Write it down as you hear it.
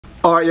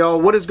Alright y'all,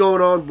 what is going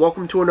on?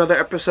 Welcome to another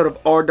episode of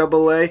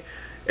RAA.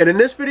 And in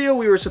this video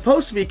we were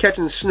supposed to be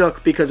catching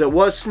snook because it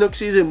was snook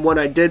season when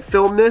I did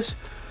film this.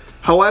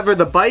 However,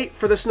 the bite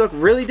for the snook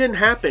really didn't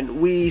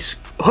happen. We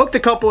hooked a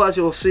couple, as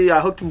you'll see.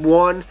 I hooked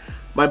one.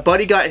 My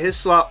buddy got his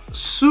slot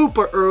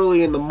super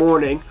early in the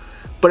morning.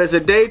 But as the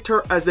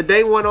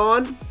day went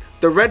on,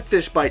 the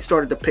redfish bite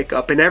started to pick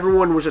up and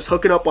everyone was just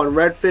hooking up on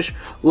redfish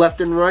left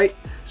and right.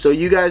 So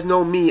you guys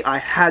know me, I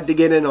had to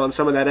get in on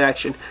some of that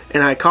action.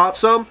 And I caught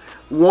some.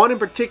 One in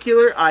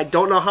particular, I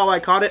don't know how I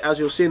caught it. As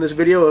you'll see in this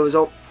video, it was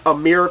a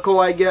miracle,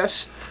 I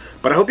guess.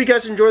 But I hope you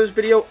guys enjoy this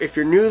video. If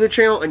you're new to the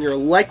channel and you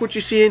like what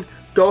you're seeing,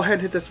 go ahead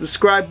and hit the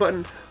subscribe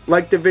button,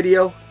 like the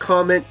video,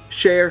 comment,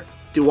 share,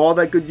 do all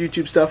that good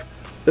YouTube stuff.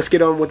 Let's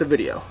get on with the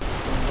video.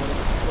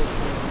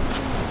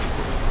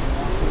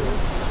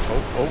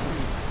 Oh,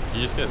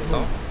 you just get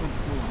stuck?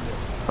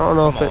 I don't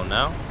know if it... Come on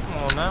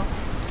now.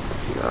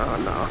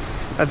 No.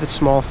 That's a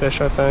small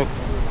fish, I think.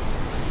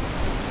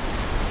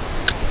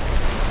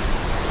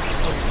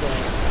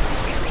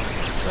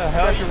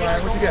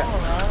 What you get?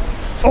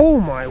 Oh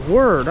my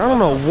word, I don't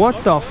know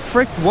what the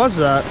frick was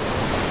that.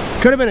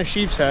 Could have been a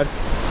sheep's head.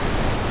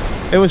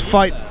 It was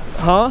fight,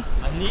 huh?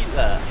 I need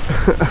that.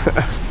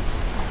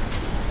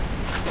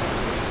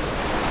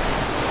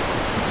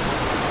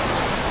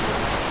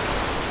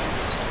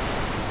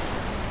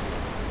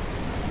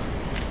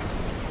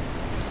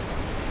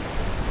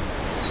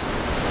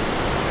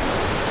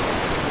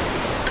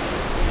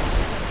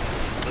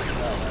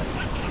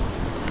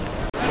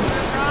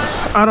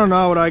 I don't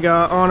know what I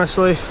got,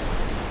 honestly.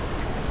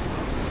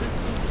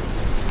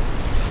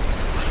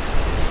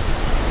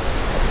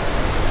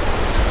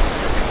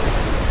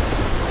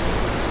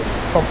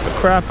 Pump the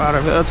crap out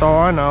of it, that's all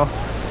I know.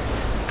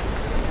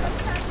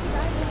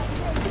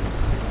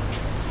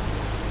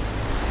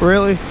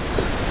 Really?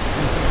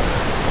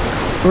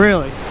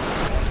 Really?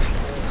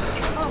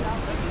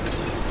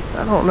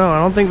 I don't know, I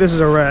don't think this is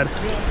a red.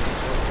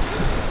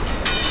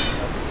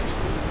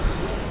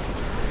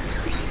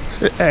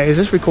 Hey, is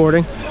this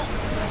recording?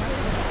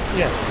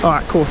 Yes.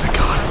 Alright, cool, thank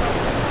God.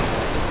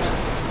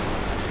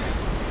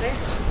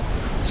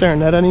 Is there a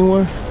net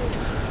anywhere?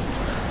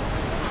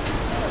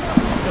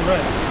 The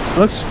red.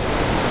 Looks...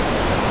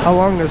 How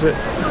long is it?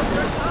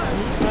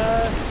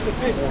 It's a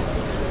big one.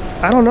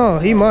 I don't know,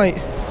 he might.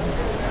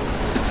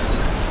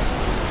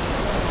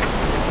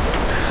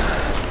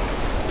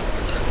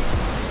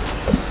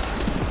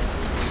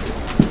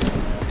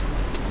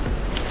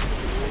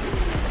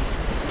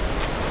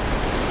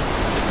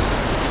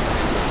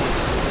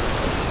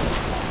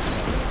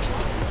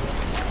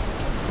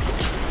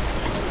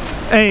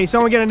 Hey,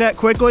 someone get a net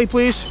quickly,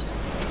 please.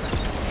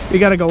 We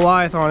got a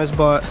Goliath on his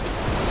butt.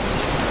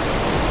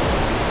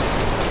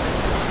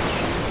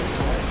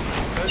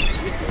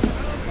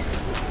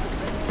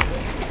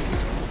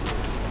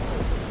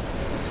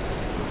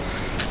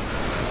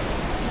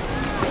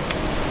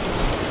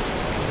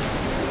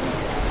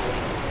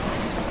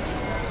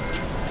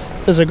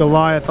 There's a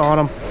Goliath on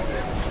him.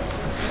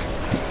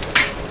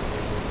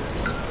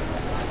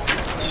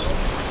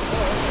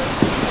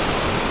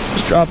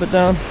 Just drop it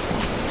down.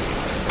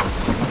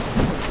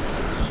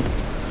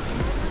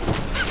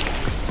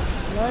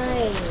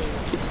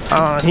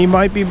 He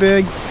might be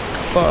big,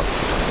 but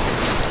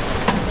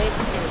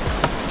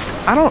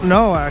I don't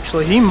know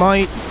actually. He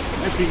might.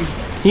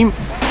 He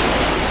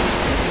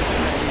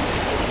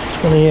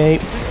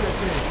 28.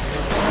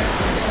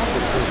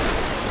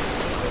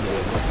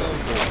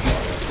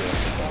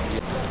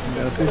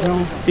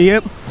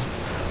 Yep.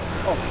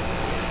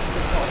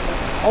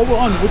 Oh, we're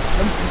on which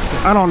one?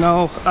 I don't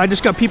know. I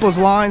just got people's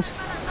lines.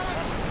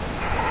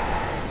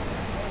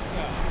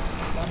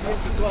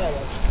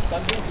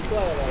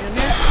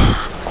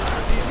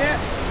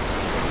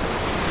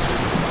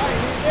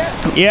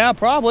 Yeah,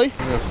 probably.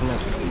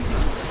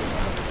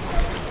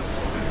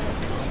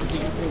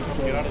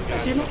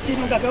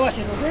 Sino gagawa?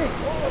 Sino din?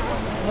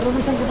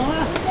 Marunong siyang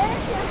gumawa.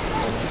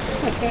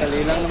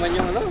 Dali lang naman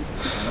yung ano.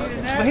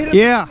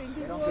 Yeah.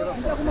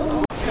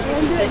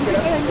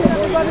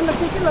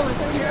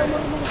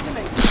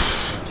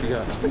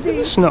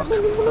 Snook.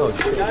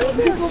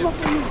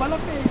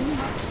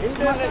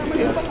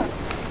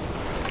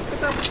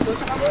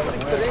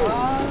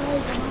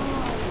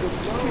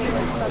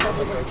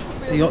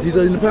 He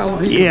doesn't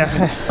paddle. Yeah.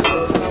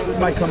 It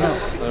might come out.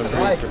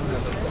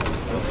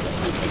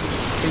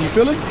 Can you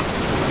feel it?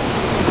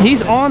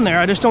 He's on there.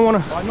 I just don't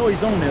want to. I know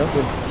he's on there.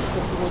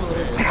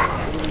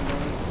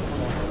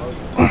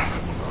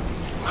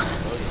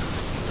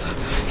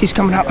 He's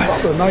coming out.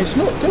 That's a nice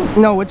snook too.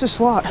 No, it's a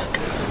slot.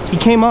 He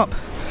came up.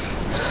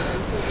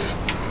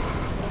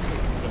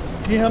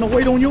 You had no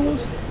weight on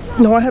yours?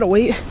 No, I had to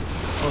wait.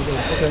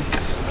 Okay.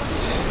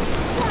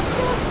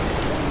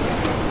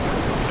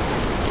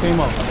 Came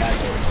up.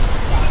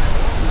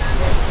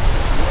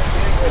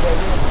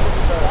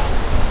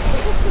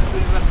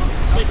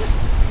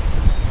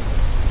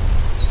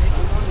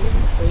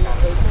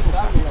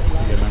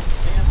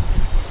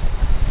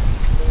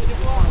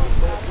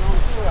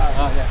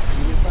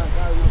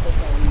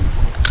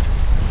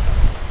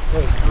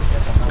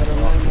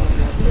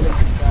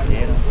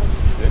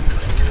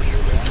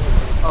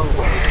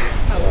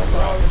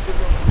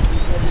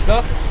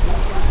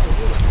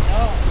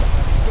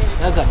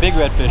 big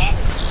redfish.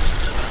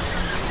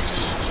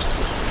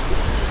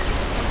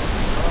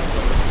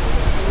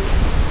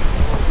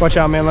 Watch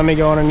out, man. Let me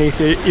go underneath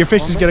you. Your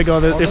fish is gonna go.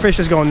 The fish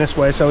is going this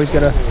way, so he's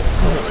gonna.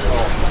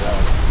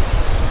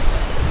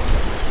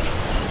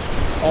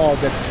 Oh,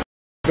 the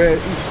bear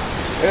is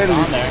early.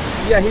 On there.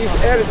 Yeah, he's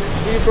early.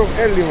 He's from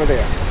early over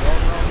there.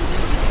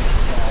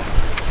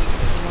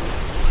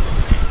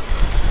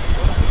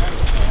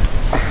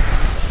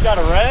 You got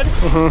a red? I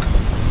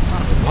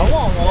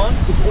want one.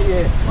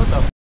 Yeah. What the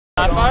f?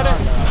 I find it?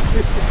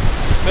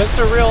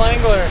 Mr. Real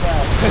Angler.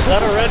 Is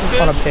that a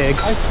redfish? On a pig.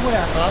 I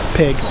swear. Huh?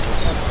 Pig.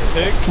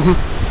 Pig?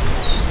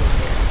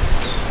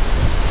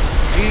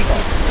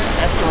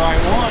 That's the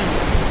right one.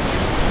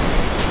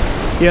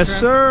 Yes,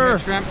 sir.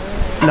 Shrimp?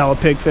 No, a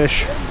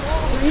pigfish.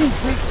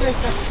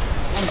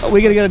 Are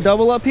we gonna get a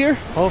double up here?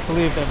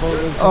 Hopefully if that boat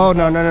is. Oh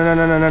no. I'm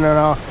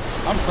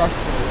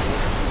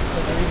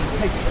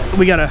frustrated.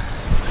 We gotta.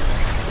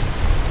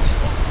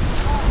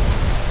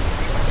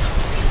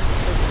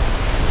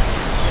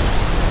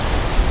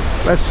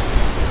 Let's.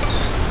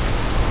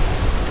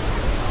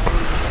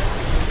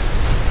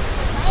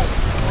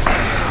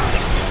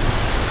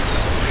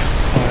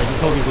 I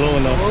just hope he's low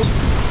enough.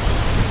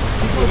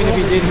 Even if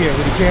he did here,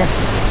 would he care?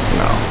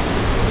 No.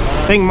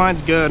 I think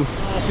mine's good.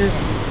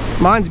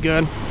 Mine's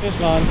good.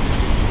 Fish on.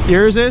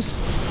 Yours is? For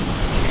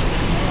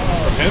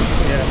him?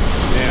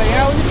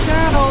 Yeah. With the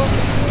channel.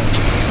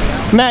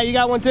 Matt, you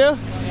got one too?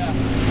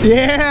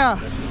 Yeah.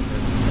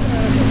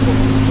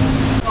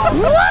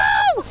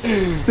 Woo!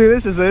 Dude,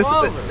 this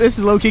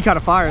is low-key kind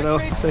of fire though.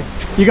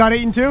 You got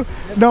eaten too?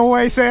 No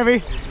way,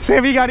 Sammy.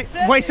 Sammy, you got it.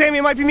 Wait, Sammy,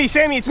 it might be me.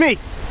 Sammy, it's me.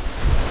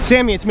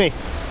 Sammy, it's me.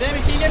 Sammy,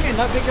 can you get me a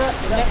nut bigger?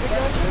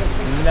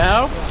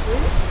 No.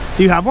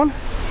 Do you have one?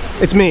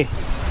 It's me.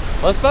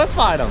 Let's both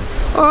fight him.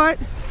 All right.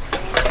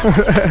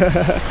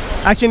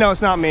 Actually, no,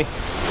 it's not me.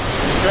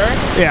 Sure?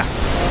 Yeah.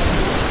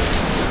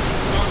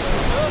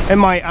 It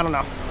might. I don't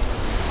know.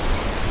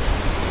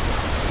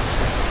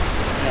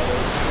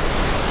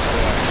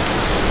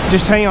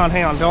 Just hang on.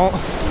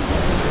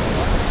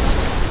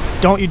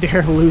 Don't you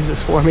dare lose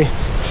this for me.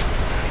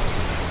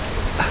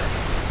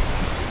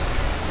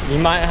 You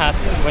might have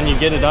to, when you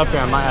get it up here,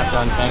 I might have to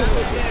untangle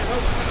it.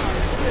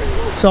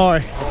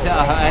 Sorry.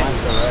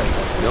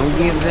 Don't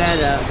give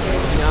that up.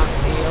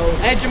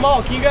 Hey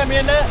Jamal, can you get me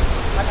a net?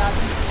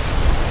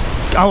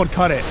 I would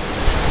cut it.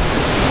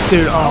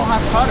 Dude, I don't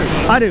have cutters.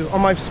 I do,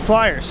 on my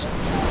pliers.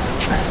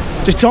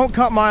 Just don't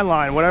cut my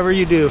line, whatever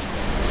you do.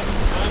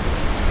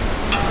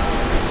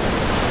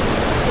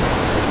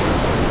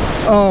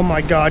 Oh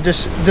my God,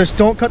 just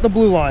don't cut the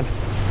blue line.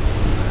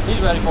 He's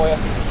ready for you.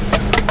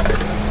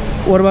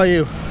 What about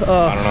you?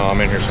 I don't know,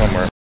 I'm in here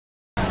somewhere.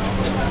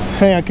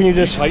 Hang on, can you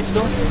just... Tight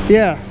still?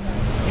 Yeah.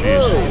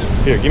 Jeez.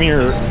 Here, give me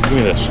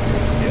this.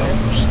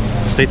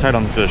 Just stay tight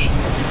on the fish.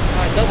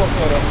 Alright, double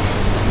photo.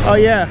 Oh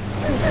yeah.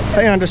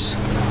 Hang on,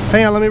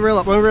 let me reel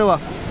up,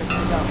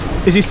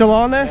 Is he still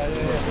on there? Yeah.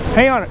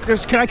 Hang on,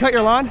 can I cut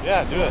your line?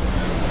 Yeah, do it.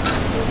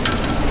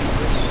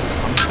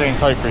 I'm staying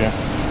tight for you.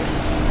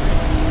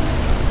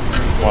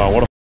 Wow,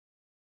 what a...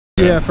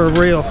 Yeah, for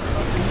real.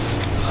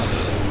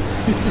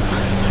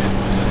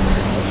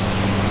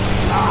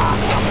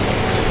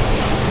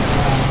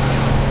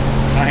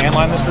 Can I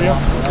handline this for you?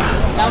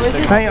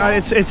 Hang on,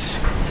 it's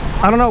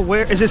I don't know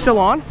where is it still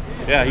on?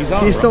 Yeah, he's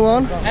on. He's still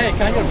on? Hey,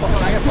 can I get a phone?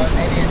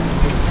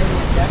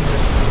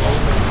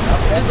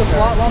 Is this a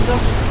slot one though?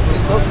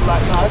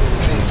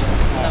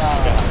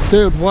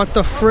 Dude, what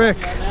the frick?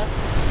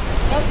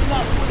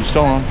 He's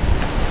still on.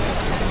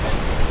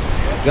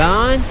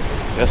 Gone?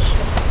 Yes.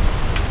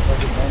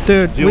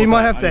 Dude, Deal we with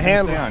might that. have to He's gonna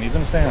handle. stay on. He's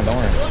gonna stay on, don't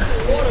worry.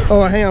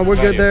 Oh, hang on, we're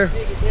good there.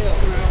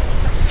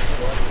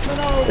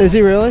 Is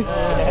he really?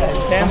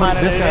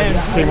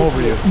 Came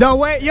over you. No,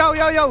 wait, yo,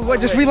 wait,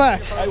 just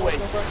relax. Yeah, you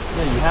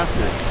have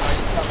to.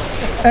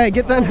 Hey,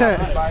 get them.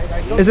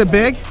 Is it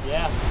big?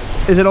 Yeah.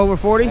 Is it over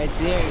 40? Right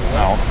there.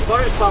 No.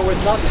 First spot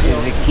with nothing.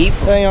 Is it keep?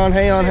 Hang on.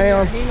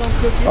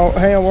 Oh,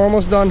 hang on, we're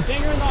almost done.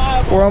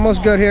 We're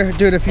almost good here.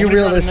 Dude, if you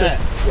reel this in,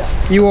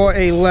 you are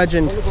a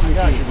legend.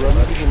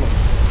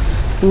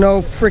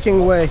 No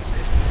freaking way.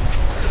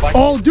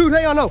 Oh, dude,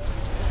 hang on, no.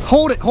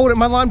 Hold it,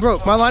 my line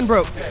broke,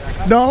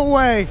 No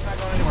way,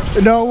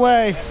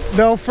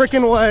 no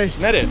freaking way.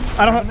 Net it.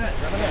 I don't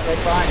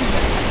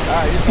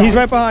He's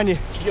right behind you.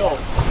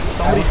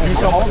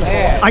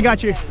 I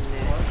got you.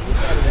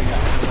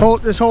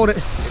 Just hold it.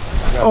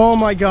 Oh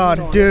my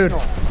God, dude.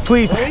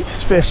 Please take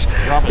this fish.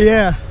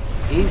 Yeah.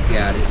 He's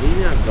got it. He's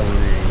not going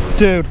anywhere.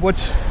 Dude,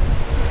 what's...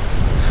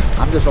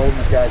 I'm just holding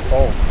this guy's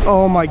pole.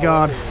 Oh my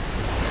God.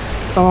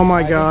 Oh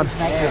my God.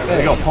 There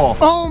you go, Paul.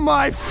 Oh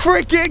my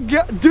freaking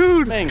God.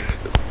 Dude. I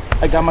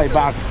got my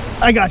back.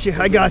 I got you,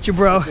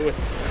 bro.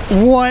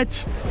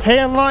 What?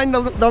 Hand line,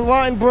 the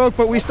line broke,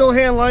 but we still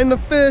hand line the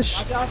fish.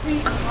 I got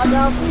feet.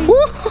 Woo.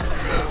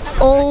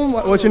 Oh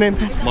my, what's your name?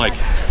 Mike.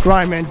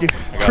 Ryan, man, dude,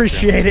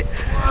 appreciate it.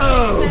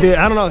 Dude,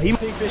 I don't know.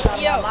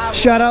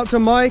 Shout out to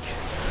Mike.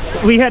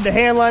 We had to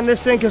hand line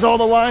this thing because all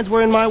the lines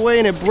were in my way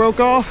and it broke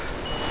off.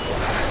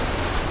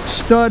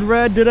 Stud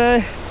red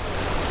today.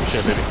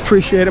 Appreciate it, baby.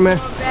 Appreciate it, man.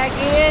 Back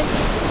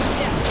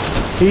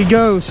in. Here he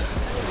goes.